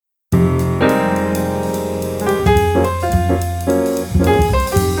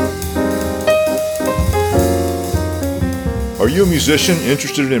Are you a musician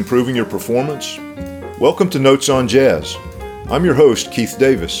interested in improving your performance? Welcome to Notes on Jazz. I'm your host, Keith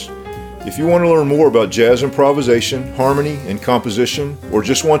Davis. If you want to learn more about jazz improvisation, harmony, and composition, or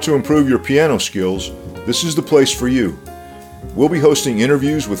just want to improve your piano skills, this is the place for you. We'll be hosting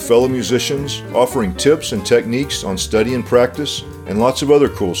interviews with fellow musicians, offering tips and techniques on study and practice, and lots of other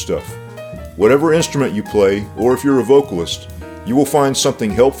cool stuff. Whatever instrument you play, or if you're a vocalist, you will find something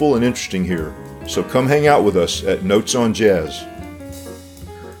helpful and interesting here. So come hang out with us at Notes on Jazz.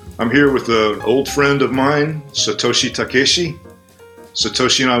 I'm here with an old friend of mine, Satoshi Takeishi.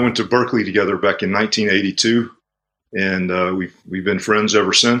 Satoshi and I went to Berkeley together back in 1982, and we've been friends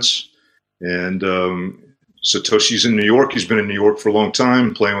ever since. And Satoshi's in New York. He's been in New York for a long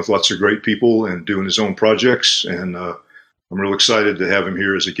time, playing with lots of great people and doing his own projects. And I'm real excited to have him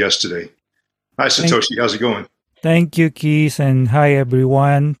here as a guest today. Hi, Satoshi. How's it going? Thank you, Keith, and hi,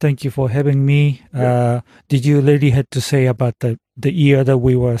 everyone. Thank you for having me. Yeah. Did you really have to say about the year that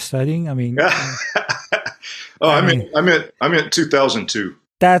we were studying? I mean, I meant 2002.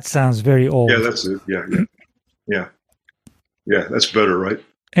 That sounds very old. Yeah, that's it. Yeah. That's better, right?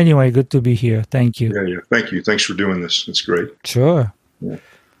 Anyway, good to be here. Thank you. Yeah. Thank you. Thanks for doing this. It's great. Sure. Yeah.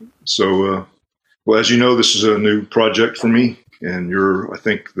 So, well, as you know, this is a new project for me, and you're, I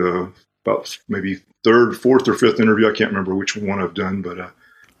think, about maybe third, fourth, or fifth interview. I can't remember which one I've done, but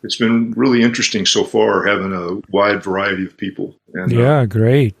it's been really interesting so far, having a wide variety of people. And, yeah,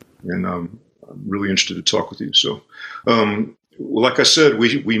 great. And I'm really interested to talk with you. So, like I said,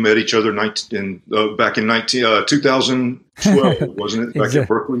 we met each other back in 2012, wasn't it? Back at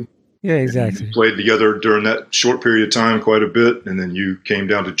Berkeley. Yeah, exactly. We played together during that short period of time quite a bit, and then you came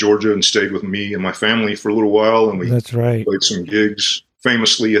down to Georgia and stayed with me and my family for a little while, and we That's right. played some gigs,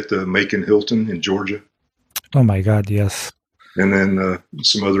 famously at the Macon Hilton in Georgia. Oh my God, yes. And then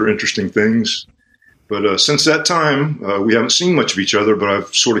some other interesting things. But since that time, we haven't seen much of each other, but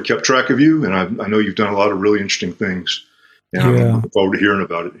I've sort of kept track of you, and I know you've done a lot of really interesting things. And I'm looking forward to hearing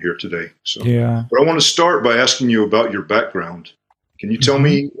about it here today. So, But I want to start by asking you about your background. Can you tell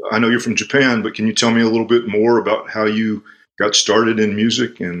me, I know you're from Japan, but can you tell me a little bit more about how you got started in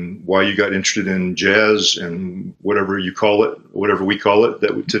music and why you got interested in jazz and whatever we call it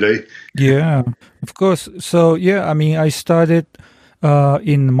today? Yeah, of course. So, I started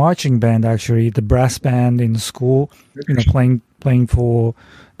in the marching band, actually, the brass band in school, playing for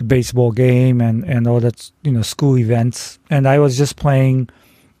the baseball game and all that, school events. And I was just playing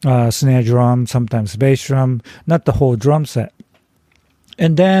snare drum, sometimes bass drum, not the whole drum set.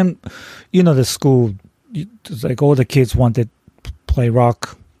 And then, the school, like all the kids wanted to play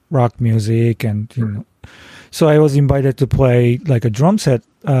rock music, and so I was invited to play like a drum set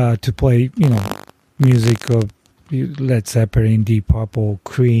to play, music of Led Zeppelin, Deep Purple,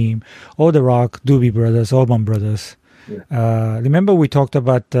 Cream, all the rock, Doobie Brothers, Allman Brothers. Yeah. Remember we talked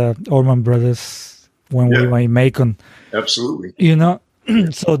about Allman Brothers when we were in Macon? Absolutely.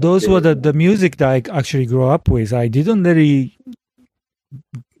 So those were the music that I actually grew up with. I didn't really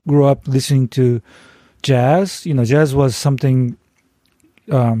grew up listening to jazz. Jazz was something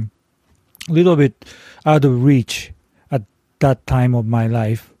a little bit out of reach at that time of my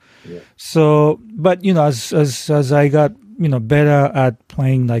life. Yeah. So, but as I got better at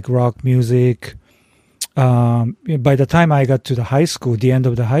playing like rock music, by the time I got to the end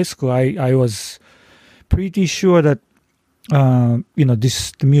of the high school, I was pretty sure that playing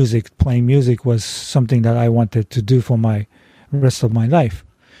music was something that I wanted to do for my rest of my life.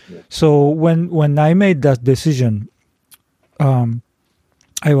 Yeah. So when I made that decision,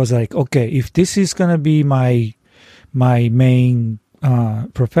 I was like, okay, if this is gonna be my main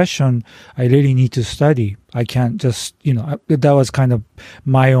profession, I really need to study. I can't just that was kind of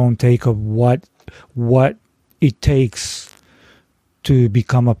my own take of what it takes to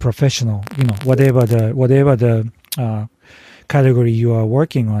become a professional. Whatever the category you are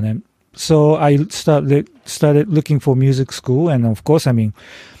working on. And so I started looking for music school, and of course,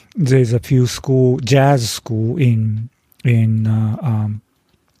 there's a few jazz school in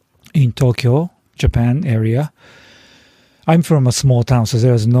Tokyo, Japan area. I'm from a small town, so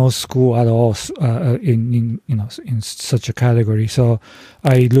there's no school at all in such a category. So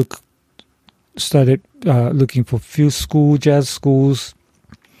I started looking for few jazz schools,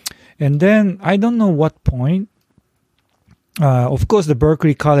 and then I don't know what point. Of course, the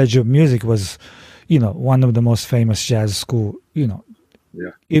Berklee College of Music was, one of the most famous jazz school.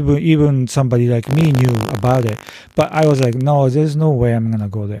 Yeah. Even somebody like me knew about it, but I was like, no, there's no way I'm gonna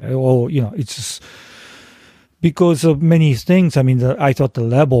go there. Or it's just because of many things. I thought the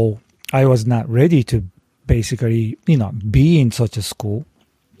level I was not ready to basically be in such a school.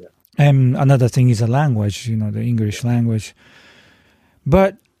 And another thing is the language, the English language.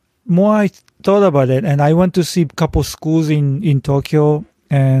 But more I thought about it, and I went to see a couple schools in Tokyo,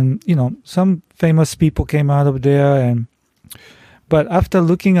 and some famous people came out of there. But after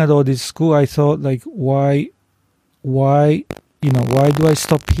looking at all this school, I thought, like, why do I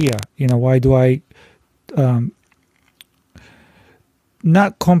stop here? Why do I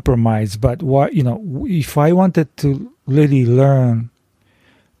not compromise? But why, if I wanted to really learn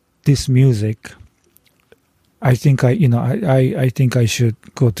this music, I think I think I should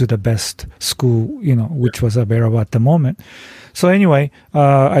go to the best school, which was available at the moment. So anyway,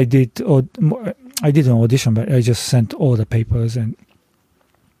 I did an audition, but I just sent all the papers and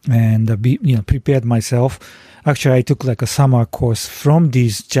prepared myself. Actually, I took like a summer course from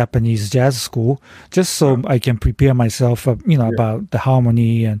this Japanese jazz school, just so I can prepare myself, about the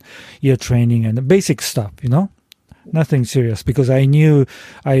harmony and ear training and the basic stuff, Nothing serious, because I knew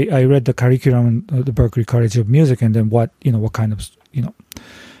I read the curriculum at the Berklee College of Music, and then what kind of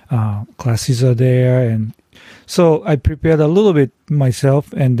classes are there, and so I prepared a little bit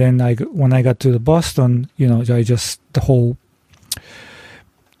myself, and then when I got to the Boston, I just the whole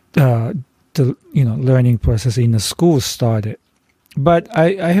learning process in the school started. But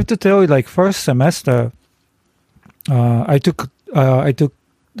I have to tell you, like, first semester, I took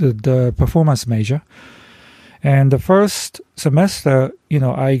the performance major. And the first semester,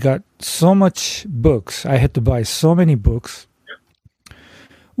 I got so much books. I had to buy so many books,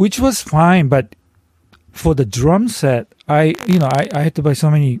 which was fine. But for the drum set, I had to buy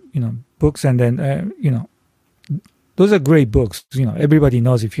so many, books. And then, those are great books. Everybody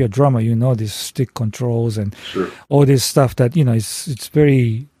knows, if you're a drummer, these stick controls and all this stuff that, it's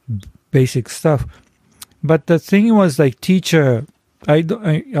very basic stuff. But the thing was, like, teacher,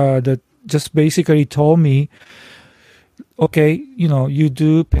 that just basically told me, okay, you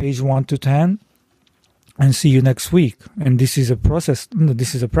do page 1 to 10 and see you next week. And this is a process.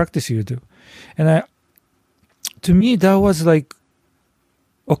 This is a practice you do. And to me, that was like,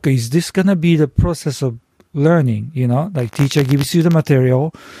 okay, is this going to be the process of learning? Like, teacher gives you the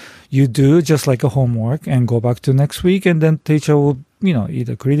material, you do just like a homework and go back to next week. And then teacher will,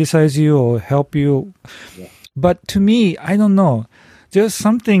 either criticize you or help you. Yeah. But to me, I don't know. There's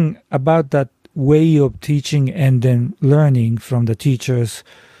something about that way of teaching and then learning from the teachers.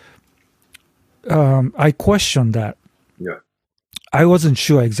 I questioned that. Yeah. I wasn't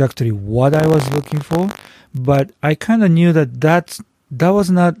sure exactly what I was looking for, but I kind of knew that was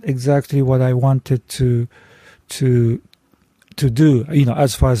not exactly what I wanted to do.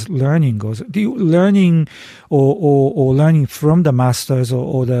 As far as learning goes, the learning or learning from the masters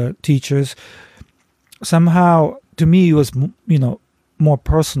or the teachers, somehow to me it was more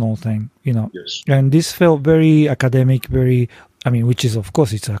personal thing, Yes. And this felt very academic, which is, of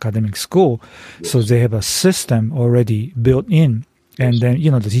course, it's an academic school. Yes. So they have a system already built in. Yes. And then,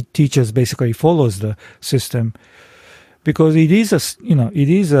 the teachers basically follows the system, because it is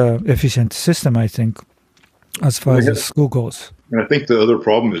a efficient system, I think, as far as the school goes. And I think the other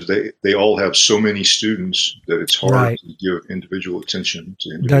problem is they all have so many students that it's hard to give individual attention to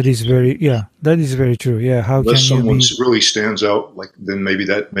individuals. That is very true. Yeah, unless someone really stands out, like, then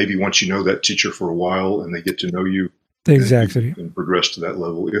maybe once you know that teacher for a while and they get to know you, exactly, you can progress to that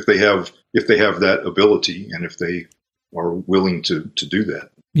level if they have that ability and if they are willing to do that.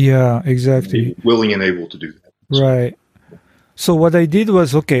 Yeah, exactly. Willing and able to do that. Right. So what I did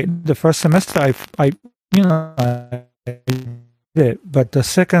was, okay, the first semester I did, but the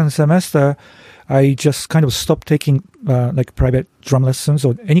second semester I just kind of stopped taking like private drum lessons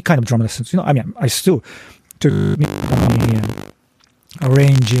or any kind of drum lessons. I still took and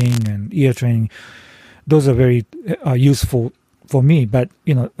arranging and ear training. Those are very useful for me. But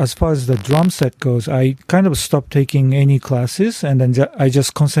as far as the drum set goes, I kind of stopped taking any classes, and then I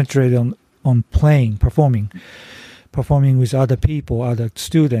just concentrated on playing, performing with other people, other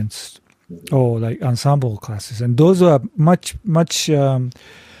students, or like ensemble classes. And those are much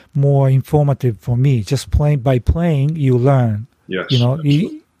more informative for me. Just by playing, you learn. Yes.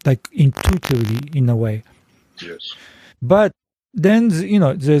 Like intuitively in a way. Yes. But then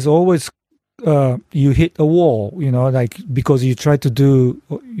there's always you hit a wall. Like, because you try to do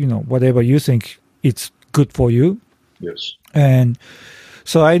whatever you think it's good for you. Yes. And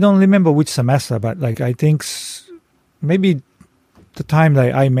so I don't remember which semester, but like I think maybe the time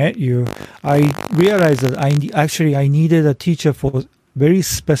that I met you, I realized that I needed a teacher for a very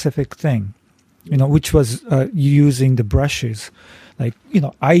specific thing, which was using the brushes. Like,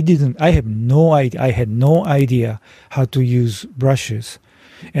 I had no idea how to use brushes.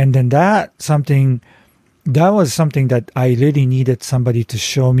 And then that something that was something that I really needed somebody to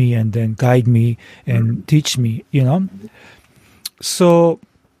show me and then guide me and teach me, So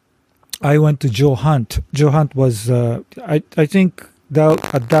I went to Joe Hunt. Joe Hunt was, I think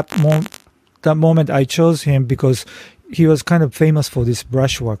that at that moment I chose him because he was kind of famous for this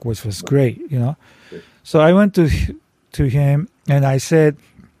brushwork, which was great, So I went to him and I said,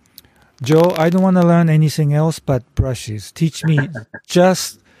 Joe, I don't want to learn anything else but brushes. Teach me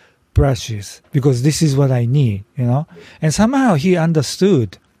just brushes because this is what I need, And somehow he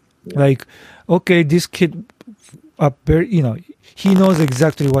understood, like, okay, this kid up there, he knows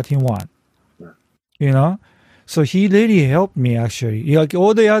exactly what he wants, So he really helped me actually. Like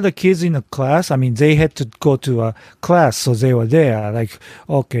all the other kids in the class, I mean, they had to go to a class, so they were there. Like,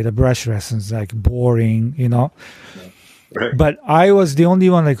 okay, the brush lessons like boring, Right. But I was the only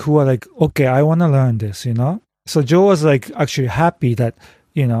one who were like, okay, I want to learn this, So Joe was like actually happy that,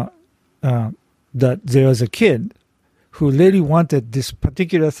 that there was a kid who really wanted this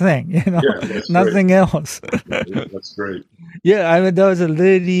particular thing, Yeah, nothing great. else. That's great. Yeah, I mean, that was a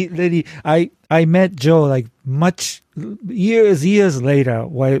really, I met Joe like much years later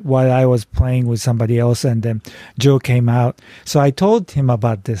while I was playing with somebody else, and then Joe came out. So I told him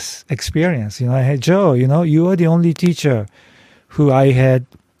about this experience. Hey, Joe, you are the only teacher who I had,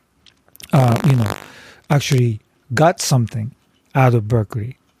 actually got something out of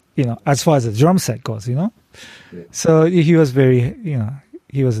Berkeley, as far as the drum set goes, Yeah. So he was very,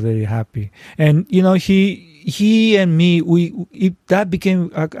 he was very happy. And, he and me, that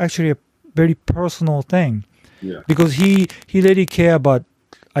became actually a very personal thing. Yeah. Because he really care about,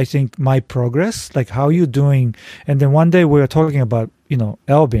 I think, my progress, like how you doing. And then one day we were talking about,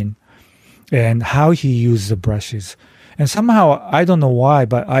 Elvin and how he used the brushes. And somehow, I don't know why,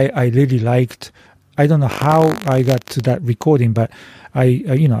 but I really liked, I don't know how I got to that recording, but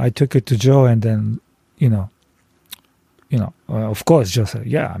I took it to Joe and then, of course, Joe said,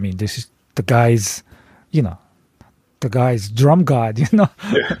 yeah, I mean, this is the guy's, the guy's drum god, Yeah.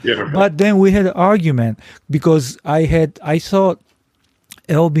 Right. But then we had an argument because I thought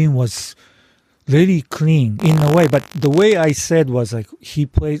Elvin was really clean in a way, but the way I said was like he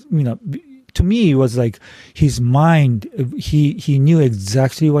plays, to me it was like his mind, he knew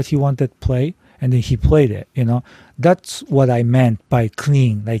exactly what he wanted to play and then he played it, That's what I meant by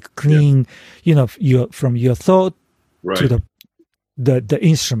clean, like clean, from your thought Right. to the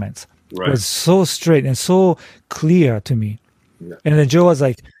instruments. Right. Was so straight and so clear to me. Yeah. And then Joe was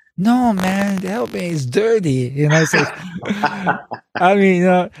like, no, man, Elvin is dirty. It's like, I mean,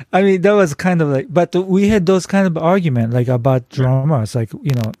 that was kind of like, but we had those kind of argument like about drummers, like,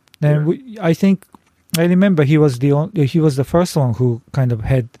 and I remember he was the first one who kind of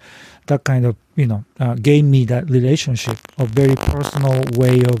had that kind of, gave me that relationship, a very personal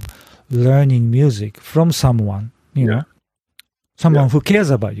way of learning music from someone, someone who cares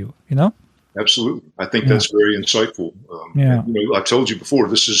about you, Absolutely. I think that's very insightful. Yeah. And, I told you before,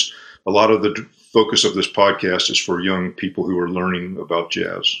 this is a lot of the focus of this podcast is for young people who are learning about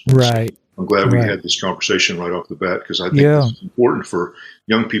jazz. Right. So I'm glad we had this conversation right off the bat because I think it's important for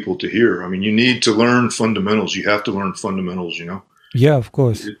young people to hear. I mean, you need to learn fundamentals. You have to learn fundamentals, Yeah, of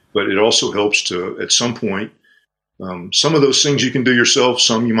course. But it also helps to, at some point, some of those things you can do yourself,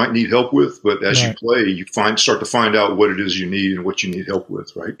 some you might need help with, but as you play, you start to find out what it is you need and what you need help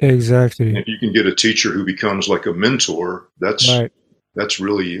with, right? Exactly. And if you can get a teacher who becomes like a mentor, that's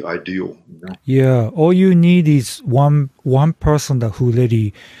really ideal. Yeah, all you need is one person who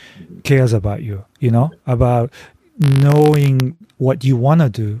really cares about you, about knowing what you want to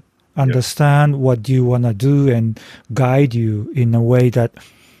do, understand what you want to do and guide you in a way that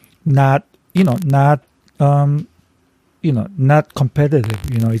not competitive.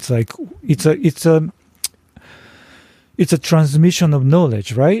 It's like it's a transmission of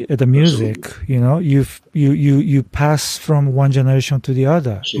knowledge, right? The music, you pass from one generation to the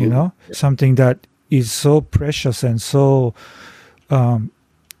other. Absolutely. Something that is so precious and so,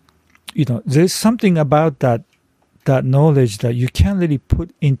 there's something about that knowledge that you can't really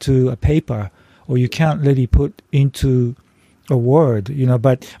put into a paper or you can't really put into a word.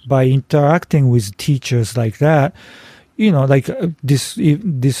 But by interacting with teachers like that. Like this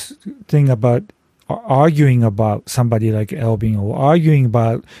thing about arguing about somebody like Elvin or arguing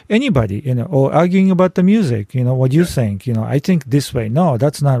about anybody, or arguing about the music, what do you think? I think this way. No,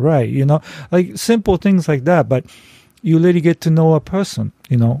 that's not right. Like simple things like that. But you really get to know a person,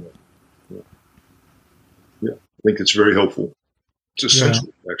 Yeah, I think it's very helpful. It's essential,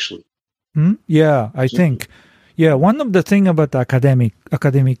 actually. Yeah, I think. Yeah, one of the thing about the academic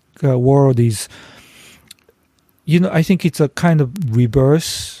world is, I think it's a kind of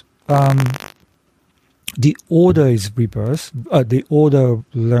reverse the order is reversed, the order of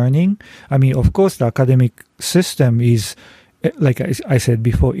learning. I mean, of course, the academic system is, like I said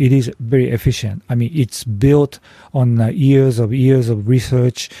before, it is very efficient. I mean, it's built on years of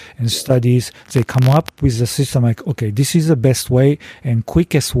research and studies. They come up with a system like, okay, this is the best way and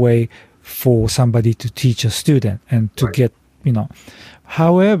quickest way for somebody to teach a student and to get,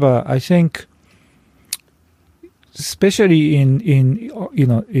 However, I think, especially in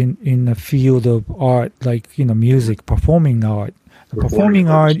the field of art, like music, performing art. Performing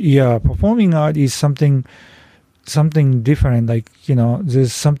art is something different. Like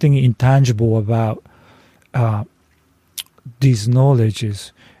there's something intangible about these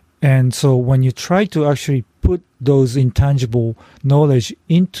knowledges, and so when you try to actually put those intangible knowledge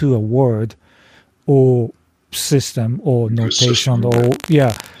into a word or system or notation or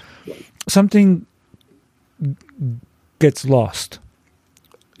something gets lost,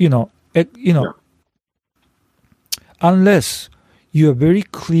 unless you are very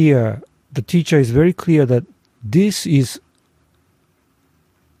clear, the teacher is very clear that this is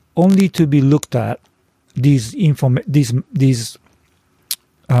only to be looked at, these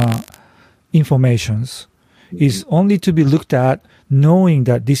informations is only to be looked at, knowing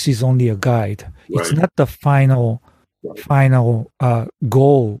that this is only a guide. Right. It's not the final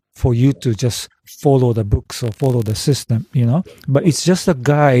goal for you to just follow the books or follow the system, but it's just a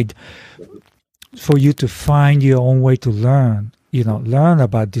guide for you to find your own way to learn, learn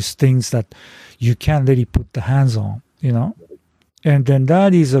about these things that you can't really put the hands on, and then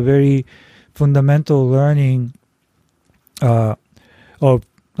that is a very fundamental learning of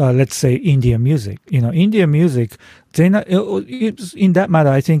let's say Indian music. Indian music, in that matter,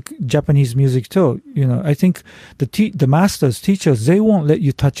 I think Japanese music too. I think the masters, teachers, they won't let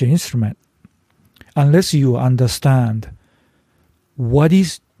you touch an instrument unless you understand what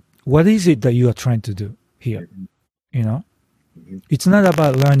is it that you are trying to do here. It's not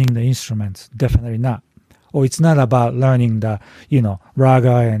about learning the instruments, definitely not. Or it's not about learning the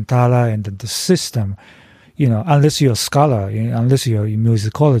raga and tala and the system. Unless you're a scholar, unless you're a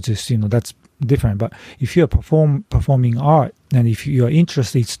musicologist, that's different. But if you're performing art, and if your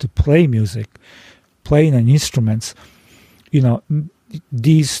interest is to play music, playing an instruments,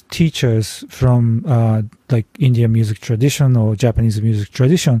 these teachers from like Indian music tradition or Japanese music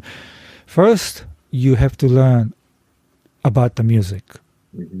tradition, first you have to learn about the music,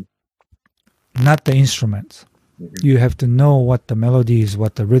 not the instruments. You have to know what the melody is,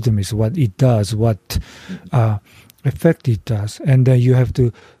 what the rhythm is, what it does, what effect it does, and then you have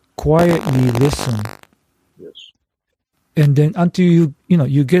to quietly listen. Yes. And then until you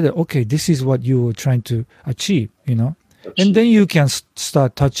get it. Okay, this is what you were trying to achieve. Absolutely. And then you can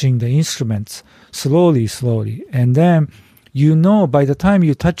start touching the instruments slowly, and then by the time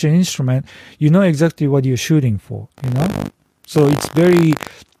you touch an instrument, you know exactly what you're shooting for. So it's very.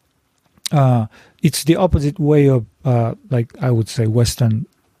 It's the opposite way of, like I would say, Western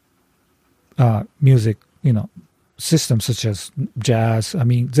music, systems such as jazz. I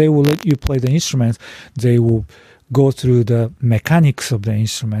mean, they will let you play the instruments. They will go through the mechanics of the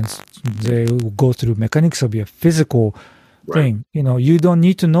instruments. They will go through mechanics of your physical thing. You don't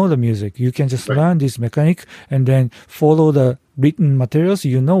need to know the music. You can just learn this mechanic and then follow the written materials.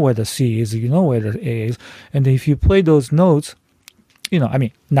 You know where the C is. You know where the A is. And if you play those notes, I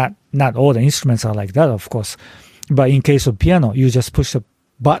mean, not all the instruments are like that, of course. But in case of piano, you just push a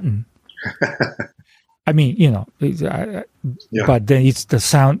button. I mean, but then it's the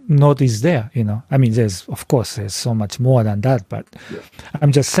sound note is there, I mean, there's so much more than that, but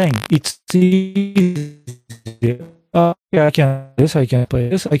I'm just saying it's easy. I can this, I can play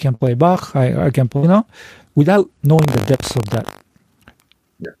this, I can play Bach, I can play, without knowing the depths of that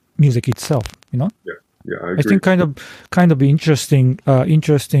music itself, Yeah, I agree. I think kind of interesting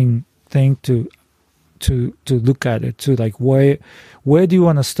thing to look at it too. Like where do you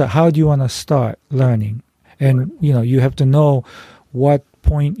want to start? How do you want to start learning? And you have to know what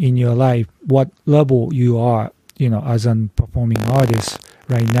point in your life, what level you are, as a performing artist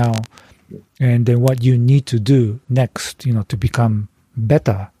right now, and then what you need to do next, to become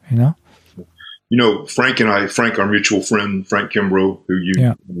better. Frank, our mutual friend, Frank Kimbrough, who you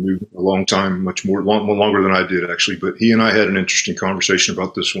knew a long time, longer than I did, actually. But he and I had an interesting conversation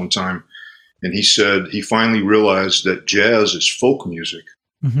about this one time. And he said he finally realized that jazz is folk music.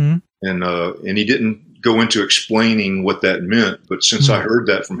 Mm-hmm. And he didn't go into explaining what that meant. But since I heard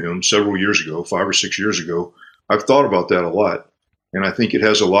that from him several years ago, 5 or 6 years ago, I've thought about that a lot. And I think it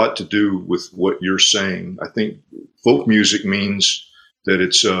has a lot to do with what you're saying. I think folk music means that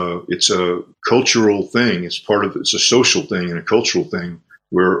it's a cultural thing. It's a social thing and a cultural thing.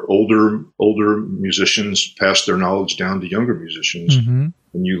 where older musicians pass their knowledge down to younger musicians, and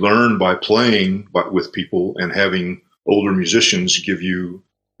you learn by playing with people and having older musicians give you,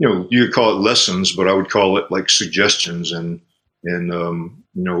 you could call it lessons, but I would call it like suggestions and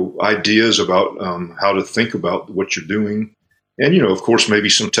ideas about how to think about what you're doing. And, of course, maybe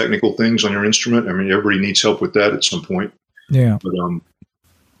some technical things on your instrument. I mean, everybody needs help with that at some point. Yeah.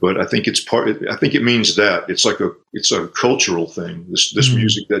 But I think I think it means that it's a cultural thing.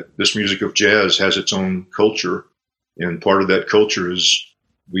 This music of jazz has its own culture. And part of that culture is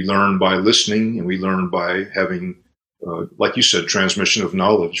we learn by listening, and we learn by having, like you said, transmission of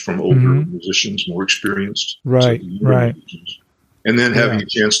knowledge from older musicians, more experienced. Right. Musicians. And then having a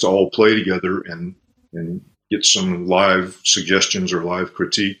chance to all play together and get some live suggestions or live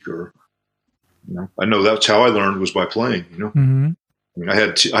critique, or I know that's how I learned, was by playing. I mean, I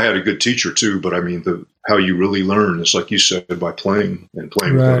had a good teacher too, but I mean, how you really learn is, like you said, by playing with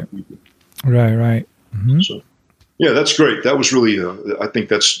other people. Right. So, yeah, that's great. That was really, I think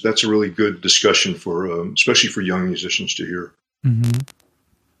that's a really good discussion for, especially for young musicians to hear.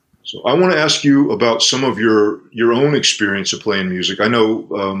 So I want to ask you about some of your own experience of playing music. I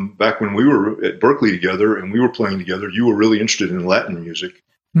know back when we were at Berkeley together and we were playing together, you were really interested in Latin music.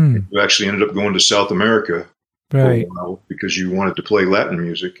 You actually ended up going to South America for a while because you wanted to play Latin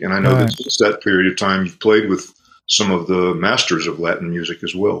music. And I know that since that period of time, you've played with some of the masters of Latin music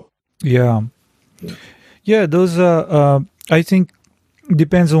as well. Yeah. Those are, I think,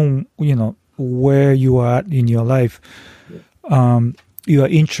 depends on, where you are at in your life. Your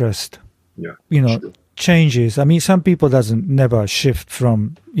interest, changes. I mean, some people never shift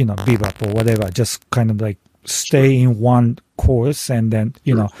from, bebop or whatever, just kind of like stay in one course and then,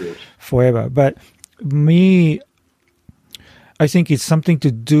 forever. But me, I think it's something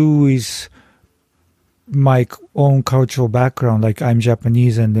to do with my own cultural background. Like, I'm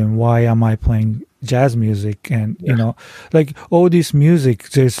Japanese, and then why am I playing jazz music? And, like all this music,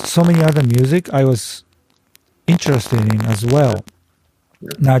 there's so many other music I was interested in as well.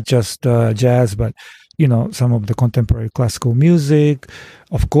 Not just jazz, but some of the contemporary classical music,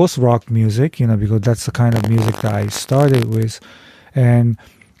 of course rock music, because that's the kind of music that I started with. And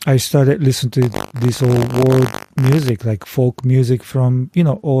I started listening to this old world music, like folk music from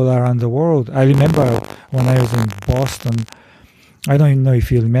all around the world. I remember when I was in Boston, I don't even know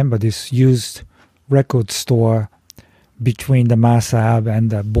if you remember this used record store between the Mass Ave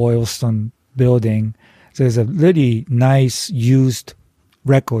and the Boylston building. There's a really nice used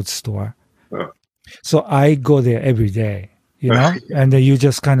record store. So I go there every day, and then you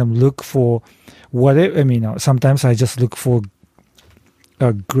just kind of look for whatever. I mean, sometimes I just look for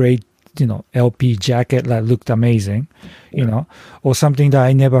a great, LP jacket that looked amazing, or something that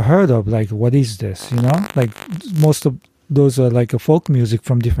I never heard of. Like, what is this? Like most of those are like a folk music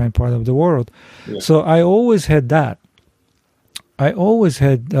from different part of the world. So I always had that. I always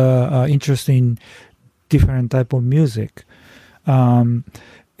had interest in different type of music. And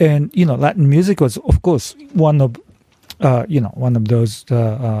Latin music was, of course, one of those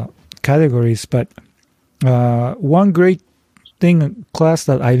categories. But one great class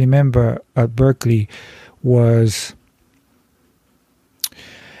that I remember at Berkeley was,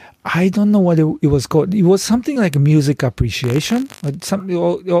 I don't know what it was called. It was something like music appreciation,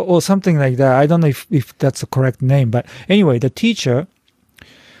 or something like that. I don't know if that's the correct name. But anyway, the teacher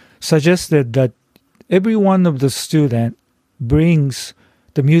suggested that every one of the student brings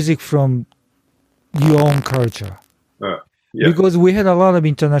the music from your own culture. Because we had a lot of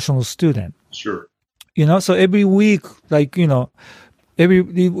international students. Sure. So every week, like, it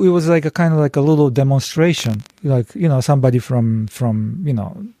was like a kind of like a little demonstration. Like, somebody from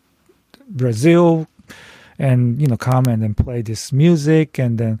Brazil and, come and then play this music.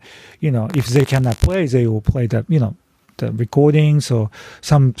 And then, if they cannot play, they will play the recordings, or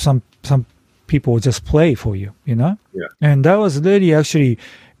some people will just play for you, And that was really actually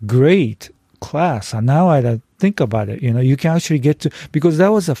great class. And now I think about it, you can actually get to, because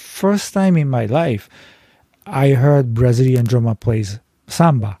that was the first time in my life I heard Brazilian drummer plays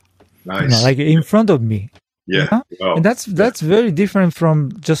samba. Nice. Like in front of me. Yeah. Wow. And that's very different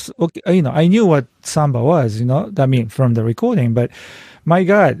from just, I knew what samba was, I mean, from the recording, but my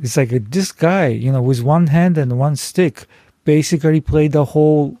God, it's like this guy, with one hand and one stick basically played the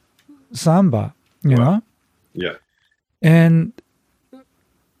whole samba, you know? Yeah. And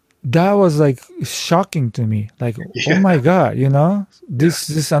that was like shocking to me. Like, oh my God, this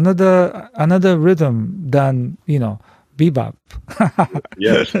is another rhythm than, bebop,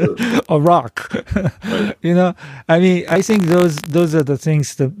 Yeah, sure. or rock. Right. I mean, I think those are the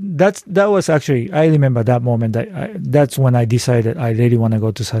things that was actually, I remember that moment, that's when I decided I really want to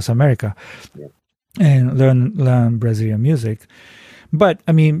go to South America Yeah. and learn Brazilian music. But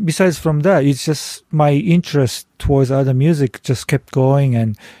I mean, besides from that, it's just my interest towards other music just kept going.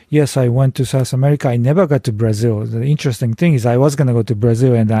 And yes, I went to South America. I never got to Brazil. The interesting thing is I was going to go to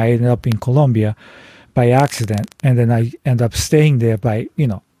Brazil, and I ended up in Colombia by accident. And then I ended up staying there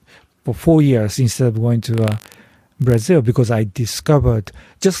for 4 years instead of going to Brazil, because I discovered,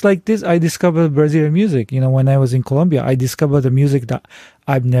 just like this, I discovered Brazilian music. When I was in Colombia, I discovered the music that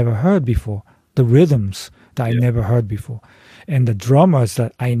I've never heard before, the rhythms that I never heard before, and the drummers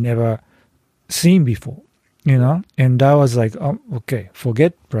that I never seen before, and that was like, okay,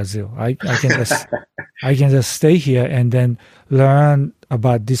 forget Brazil. I can just stay here and then learn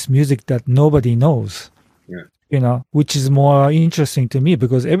about this music that nobody knows, which is more interesting to me,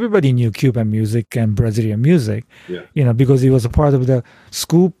 because everybody knew Cuban music and Brazilian music, because it was a part of the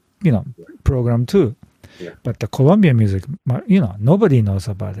school, program too. Yeah. But the Colombian music, nobody knows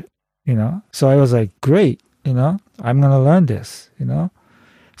about it, So I was like, great, I'm going to learn this,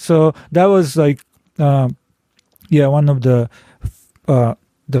 So that was like, one of the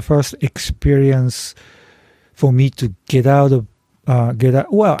first experience for me to get out.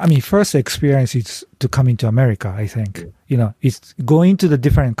 Well, I mean, first experience is to come into America, I think. It's going to the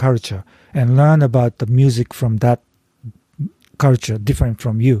different culture and learn about the music from that culture, different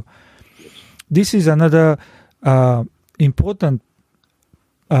from you. This is another important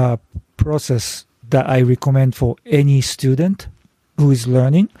process that I recommend for any student who is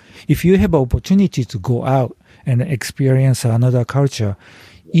learning. If you have an opportunity to go out and experience another culture,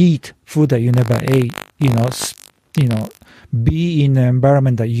 eat food that you never ate, be in an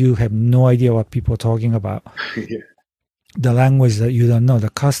environment that you have no idea what people are talking about, the language that you don't know,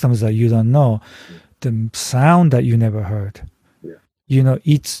 the customs that you don't know, the sound that you never heard.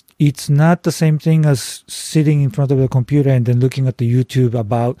 It's not the same thing as sitting in front of the computer and then looking at the YouTube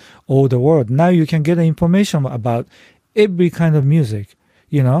about all the world. Now you can get information about every kind of music,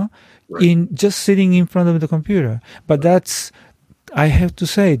 in just sitting in front of the computer. But I have to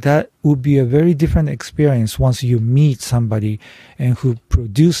say, that would be a very different experience once you meet somebody and who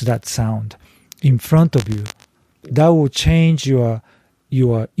produce that sound in front of you. That will change your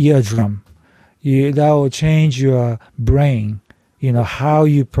eardrum. That will change your brain. How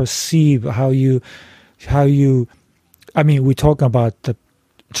you perceive, how you. I mean, we talk about the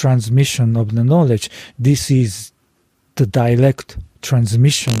transmission of the knowledge. This is the direct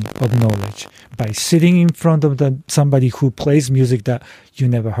transmission of knowledge by sitting in front of somebody who plays music that you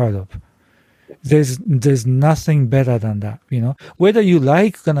never heard of. There's nothing better than that, whether you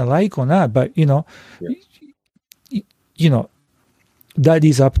gonna like or not, but that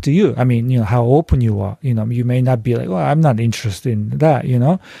is up to you. I mean, how open you are. You may not be like, well, I'm not interested in that,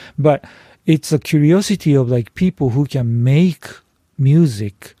 but it's a curiosity of like people who can make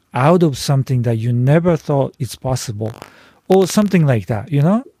music out of something that you never thought is possible, or something like that,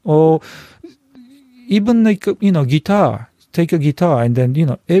 or even like, guitar. Take a guitar, and then,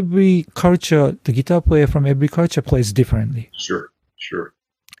 every culture, the guitar player from every culture plays differently. Sure.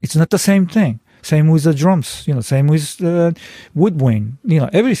 It's not the same thing. Same with the drums, same with the woodwind,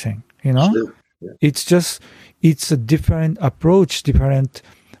 everything, Sure. Yeah. It's a different approach, different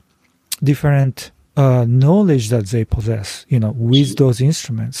knowledge that they possess, with those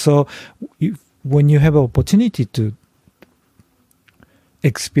instruments. So when you have an opportunity to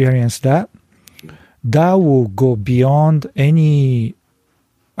experience that will go beyond any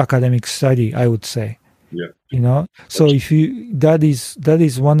academic study, I would say. Yeah. So if that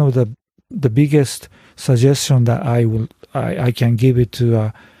is one of the biggest suggestion that I can give it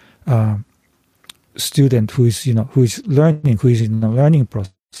to a student who is learning, who is in the learning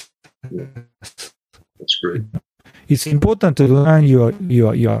process. Yeah. That's great. It's important to learn your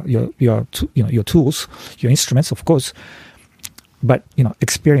tools, your instruments, of course, but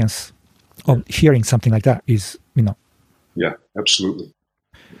experience of hearing something like that is Yeah, absolutely.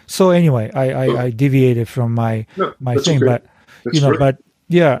 So anyway, I deviated from my thing, okay. but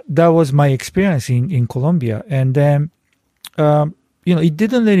that was my experience in Colombia, and then it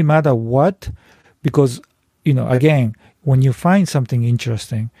didn't really matter what, because again, when you find something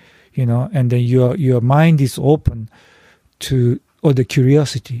interesting, and then your mind is open to, or the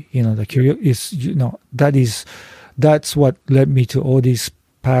curiosity, that's what led me to all these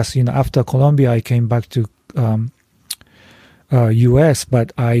paths. After Colombia, I came back to U.S.,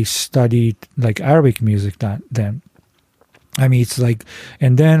 but I studied like Arabic music then. I mean, it's like,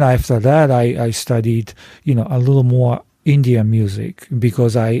 and then after that, I studied, a little more Indian music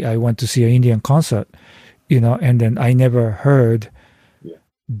because I went to see an Indian concert, and then I never heard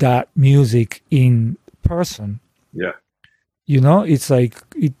that music in person. Yeah. It's like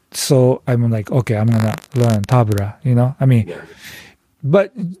it. So I'm like, okay, I'm gonna learn tabla. I mean,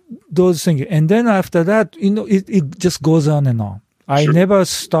 but those things, and then after that, it just goes on and on. I never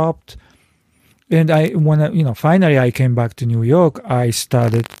stopped. And finally I came back to New York, I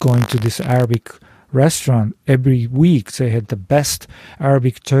started going to this Arabic restaurant every week. They had the best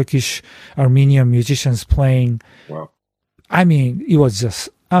Arabic, Turkish, Armenian musicians playing. Wow. I mean, it was just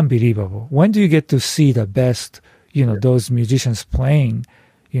unbelievable. When do you get to see the best, those musicians playing,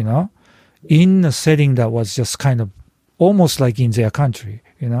 in a setting that was just kind of almost like in their country,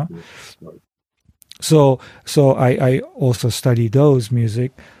 So I also study those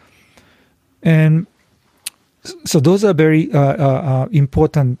music. And so those are very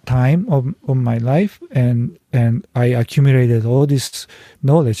important time of my life, and I accumulated all this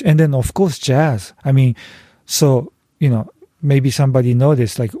knowledge. And then of course jazz. I mean, so maybe somebody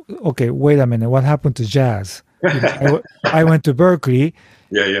noticed, like, okay, wait a minute, what happened to jazz? I went to Berkeley.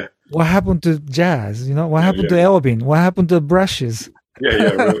 Yeah. What happened to jazz? What happened to Elvin? What happened to brushes? Yeah,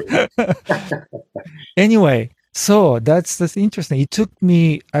 really. Anyway, so that's interesting. It took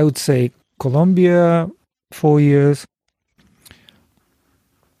me, I would say, Colombia 4 years,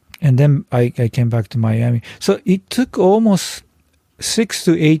 and then I came back to Miami. So it took almost 6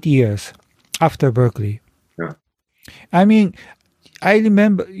 to 8 years after Berkeley. Yeah. I mean, I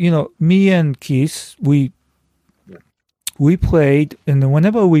remember, me and Keith, we played, and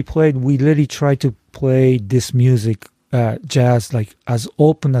whenever we played, we really tried to play this music, jazz, like as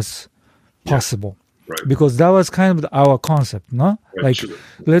open as possible. Right. Because that was kind of our concept, no? Right, like,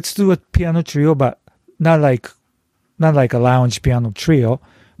 let's do a piano trio, but not like a lounge piano trio,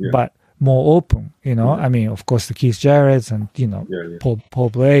 but more open, I mean, of course, the Keith Jarrett's and, Paul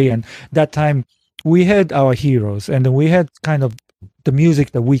Bley. And that time we had our heroes, and then we had kind of the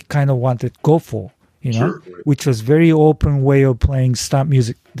music that we kind of wanted to go for, which was very open way of playing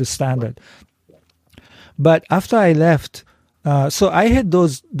music, the standard. But after I left, so I had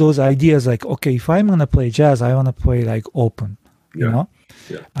those ideas, like, okay, if I'm gonna play jazz, I want to play like open,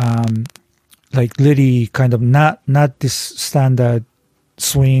 like really kind of not this standard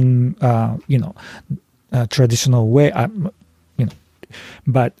swing, traditional way,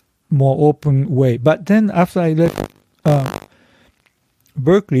 but more open way. But then after I left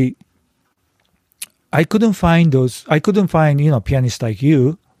Berkeley, I couldn't find pianists like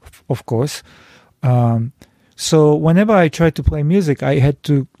you, of course. So whenever I tried to play music, I had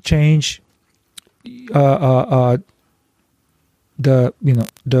to change the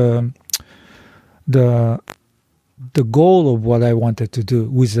goal of what I wanted to do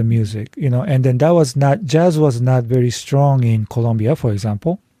with the music, and then jazz was not very strong in Colombia, for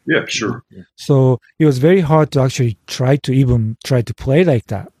example. Yeah, sure. So it was very hard to actually try to play like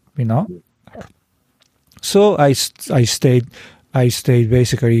that, So I stayed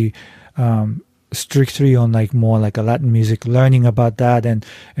basically strictly on like more like a Latin music, learning about that and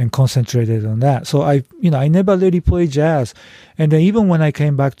concentrated on that. So I never really played jazz. And then even when I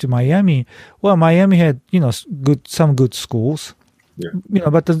came back to Miami, well, Miami had, some good schools,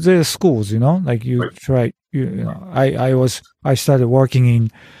 but there's schools, like you try, I started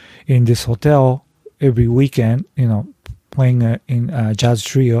working in this hotel every weekend, playing in jazz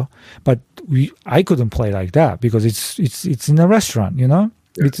trio, but I couldn't play like that because it's in a restaurant,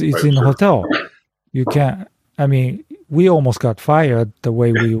 it's in a hotel. You can't. I mean, we almost got fired the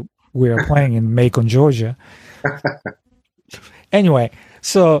way we were playing in Macon, Georgia. Anyway,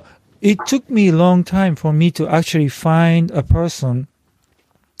 so it took me a long time for me to actually find a person,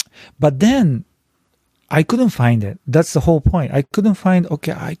 but then I couldn't find it. That's the whole point. I couldn't find.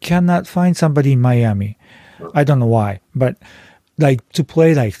 Okay, I cannot find somebody in Miami. I don't know why, but like to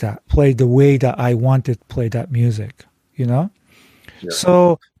play like that, play the way that I wanted to play that music.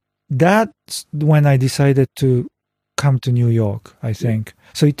 So that's when I decided to come to New York, I think.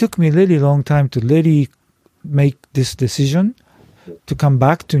 So it took me a really long time to really make this decision to come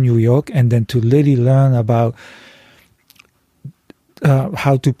back to New York and then to really learn about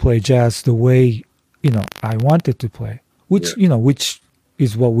how to play jazz the way, I wanted to play, which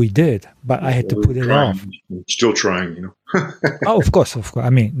is what we did, but I had to put it off. Still trying, Oh, of course. I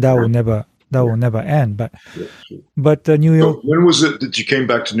mean, that will never end. But New York. When was it that you came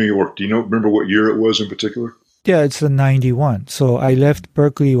back to New York? Do you remember what year it was in particular? Yeah, it's 91. So I left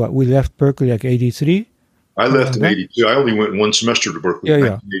Berkeley. We left Berkeley like 83. I left in 82. I only went one semester to Berkeley in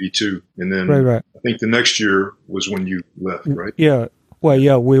 1982, and then I think the next year was when you left, right? Yeah. Well,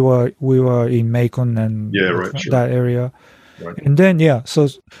 yeah, we were in Macon and Yeah, right, sure. that area, Right. and then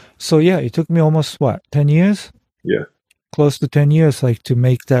so yeah, it took me almost 10 years, Yeah, close to 10 years, like to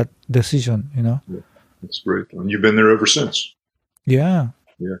make that decision. yeah, that's great. And you've been there ever since. Yeah,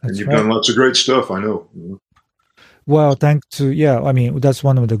 Yeah, and that's you've right. done lots of great stuff. I know. Well, thanks to yeah, I mean that's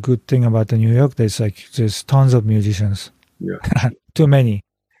one of the good thing about the New York. There's tons of musicians, Yeah, too many.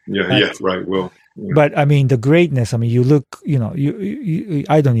 yeah, But, yeah. Right. Well, yeah. but I mean the greatness. I mean you look,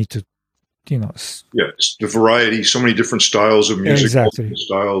 I don't need to, Yeah, it's the variety, so many different styles of music, exactly. multiple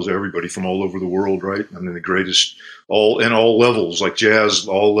styles, everybody from all over the world, right? I mean, the greatest, all levels, like jazz,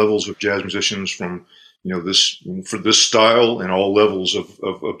 all levels of jazz musicians from, this for this style and all levels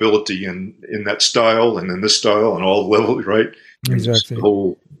of ability in that style and in this style and all levels, right? And Exactly.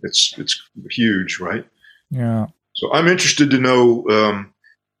 it's huge, right? Yeah. So I'm interested to know,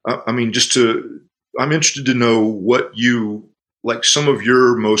 I'm interested to know what you, like some of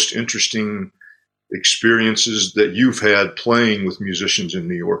your most interesting experiences that you've had playing with musicians in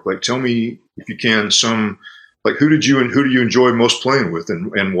New York. Like, tell me if you can like who do you enjoy most playing with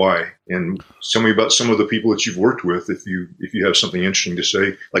and why? And tell me about some of the people that you've worked with if you have something interesting to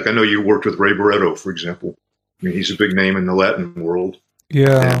say. Like I know you worked with Ray Barretto, for example. I mean, he's a big name in the Latin world.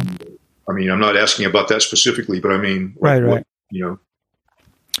 Yeah. And, I mean, I'm not asking about that specifically, but I mean, like, Right. what.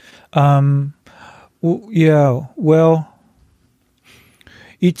 Well,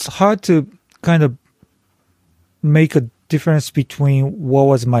 it's hard to kind of make a difference between what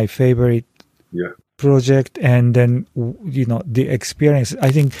was my favorite project and then the experience.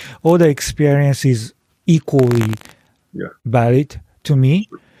 I think all the experience is equally valid to me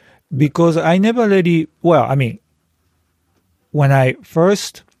because I never really, well, I mean, when I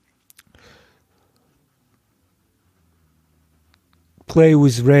first play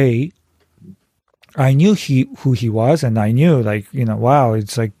with Ray, I knew who he was, and I knew like wow,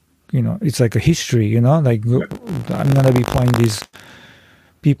 it's like it's like a history, like I'm gonna be playing these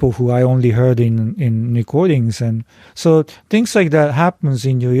people who I only heard in recordings, and so things like that happens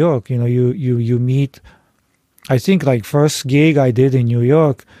in New York. You meet. I think like first gig I did in New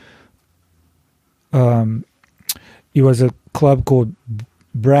York, it was a club called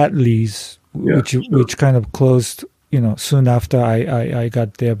Bradley's, which kind of closed, soon after I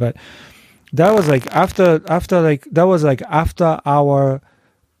got there. But that was like after our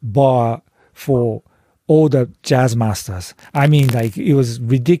bar for all the jazz masters. I mean, like it was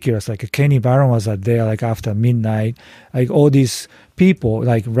ridiculous. Like Kenny Barron was there like after midnight. Like all these people,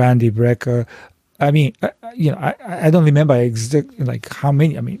 like Randy Brecker. I mean, I don't remember exactly like how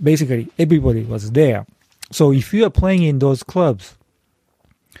many. I mean, basically everybody was there. So if you are playing in those clubs,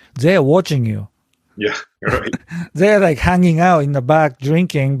 they're watching you. Yeah, right. They're like hanging out in the back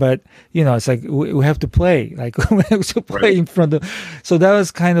drinking, but it's like we have to play. Like we have to play in front of. So that was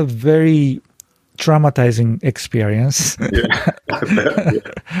kind of very traumatizing experience. Yeah, I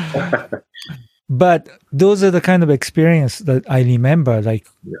bet. But those are the kind of experience that I remember. Like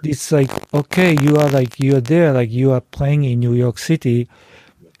it's like, okay, you are there, like you are playing in New York City.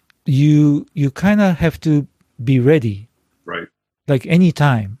 You kind of have to be ready, right? Like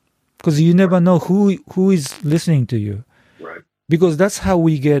anytime, because you never know who is listening to you, right? Because that's how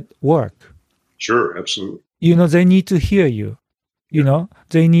we get work. Sure, absolutely. They need to hear you.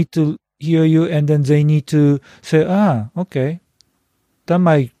 They need to hear you, and then they need to say, okay, that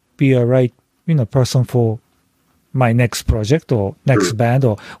might be a right person for my next project or next band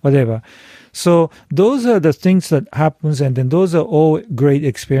or whatever. So those are the things that happens, and then those are all great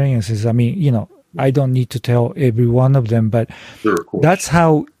experiences. I mean, I don't need to tell every one of them, but that's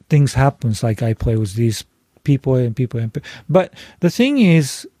how things happens. Like I play with these people and people. But the thing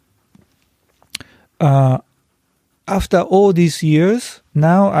is, after all these years,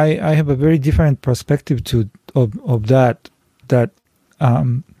 now I have a very different perspective of that.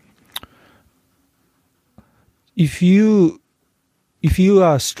 If you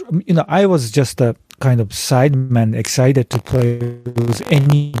are, I was just a kind of sideman, excited to play with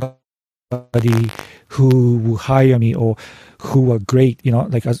anybody who would hire me or who were great,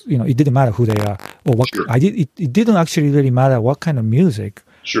 like it didn't matter who they are or what I did. It didn't actually really matter what kind of music.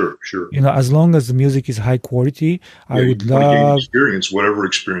 Sure. As long as the music is high quality, I would love experience, whatever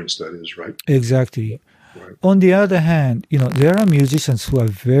experience that is, right? Exactly. Right. On the other hand, there are musicians who are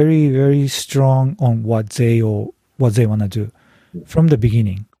very, very strong on what they want to do from the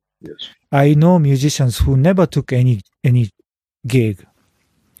beginning. Yes. I know musicians who never took any gig.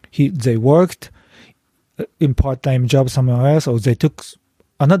 They worked in part-time job somewhere else, or they took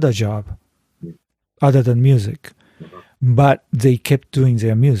another job other than music, but they kept doing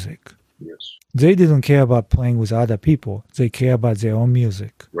their music. Yes. They didn't care about playing with other people. They care about their own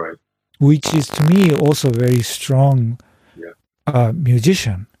music, Right. which is to me also very strong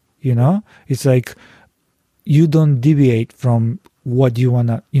musician. You know, it's like you don't deviate from what you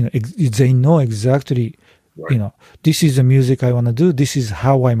wanna. You know, they know exactly. Right. You know, this is the music I wanna do. This is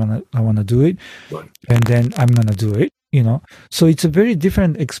how I wanna do it, Right. and then I'm gonna do it. You know, so it's a very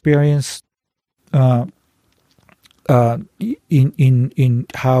different experience. In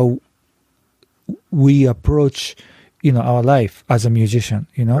how we approach, you know, our life as a musician.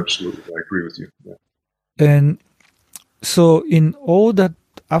 You know, Absolutely. I agree with you. Yeah. and so in all that,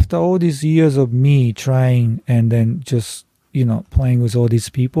 after all these years of me trying and then just, you know, playing with all these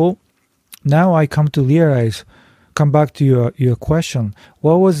people, now I come to realize, come back to your question,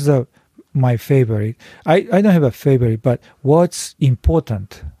 what was my favorite? I don't have a favorite, but what's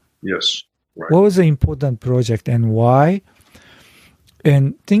important? Yes. Right. What was the important project and why?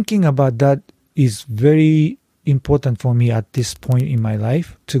 And thinking about that is very important for me at this point in my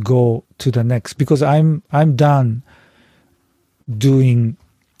life to go to the next, because I'm done doing.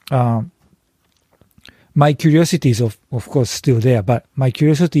 My curiosity is of course still there, but my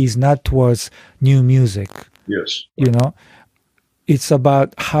curiosity is not towards new music. Yes. You know, it's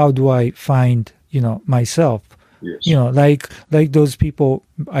about how do I find, you know, myself. Yes. You know, like those people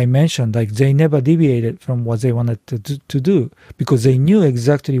I mentioned, like they never deviated from what they wanted to do because they knew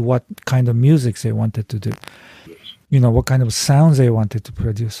exactly what kind of music they wanted to do. Yes. You know, what kind of sounds they wanted to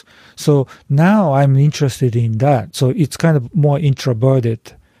produce. So now I'm interested in that. So it's kind of more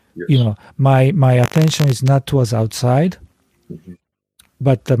introverted. Yes. You know, my attention is not towards outside,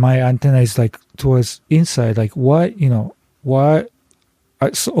 but my antenna is like towards inside. Like what, you know, why?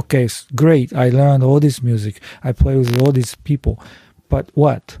 So, okay, great. I learned all this music. I play with all these people, but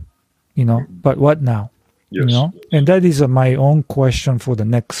what? You know, but what now? Yes. You know, and that is my own question for the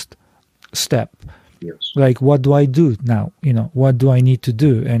next step. Yes. Like, what do I do now? You know, what do I need to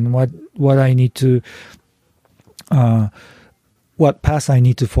do, and what I need to, what path I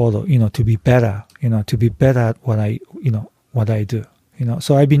need to follow? You know, to be better. You know, to be better at what I do. You know,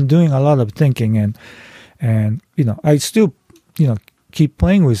 so I've been doing a lot of thinking, and you know, I still, you know, keep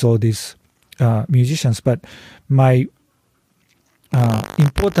playing with all these musicians, but my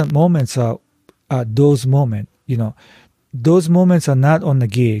important moments are those moments. You know, those moments are not on the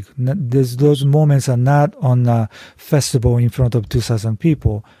gig. Those moments are not on a festival in front of 2,000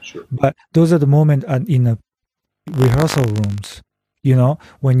 people. Sure. But those are the moments in the rehearsal rooms. You know,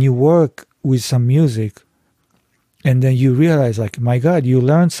 when you work with some music, and then you realize, like, my God, you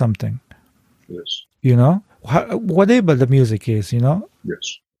learned something. Yes. You know, whatever the music is, you know.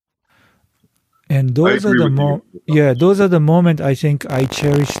 Yes. And those are those are the moments I think I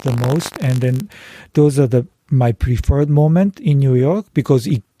cherish the most. And then those are my preferred moment in New York, because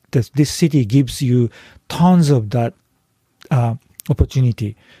this city gives you tons of that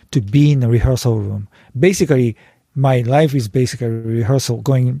opportunity to be in a rehearsal room. Basically, my life is basically a rehearsal,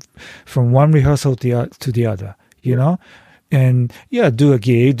 going from one rehearsal to the other, you know? And do a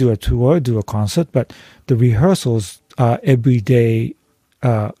gig, do a tour, do a concert, but the rehearsals are everyday,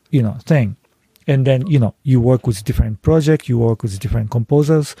 you know, thing. And then, you know, you work with different projects, you work with different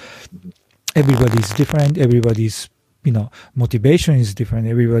composers. Everybody's different. Everybody's, you know, motivation is different.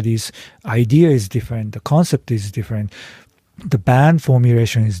 Everybody's idea is different. The concept is different. The band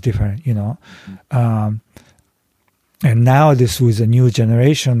formulation is different, you know. And now this with a new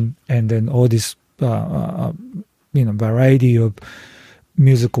generation, and then all this, you know, variety of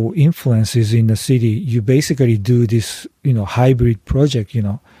musical influences in the city, you basically do this, you know, hybrid project, you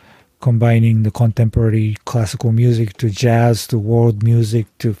know, combining the contemporary classical music to jazz to world music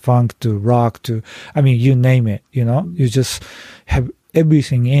to funk to rock to, I mean, you name it, you know, you just have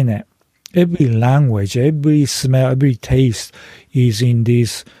everything in it. Every language, every smell, every taste is in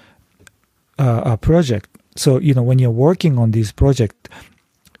this project. So, you know, when you're working on this project,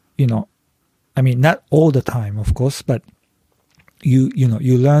 you know, I mean, not all the time, of course, but you know,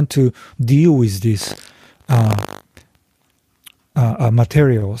 you learn to deal with these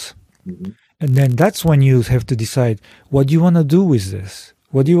materials. Mm-hmm. And then that's when you have to decide, what do you want to do with this?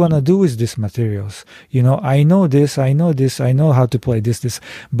 What do you want to do with these materials? You know, I know this, I know how to play this,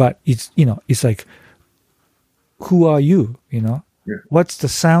 but it's, you know, it's like, who are you? You know, what's the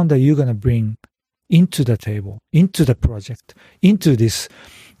sound that you're going to bring into the table, into the project, into these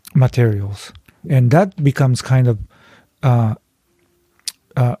materials? And that becomes kind of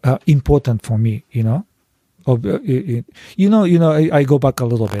important for me, you know. I go back a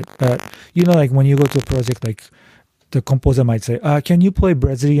little bit. You know, like when you go to a project, like the composer might say, can you play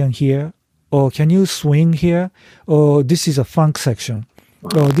Brazilian here? Or can you swing here? Or this is a funk section.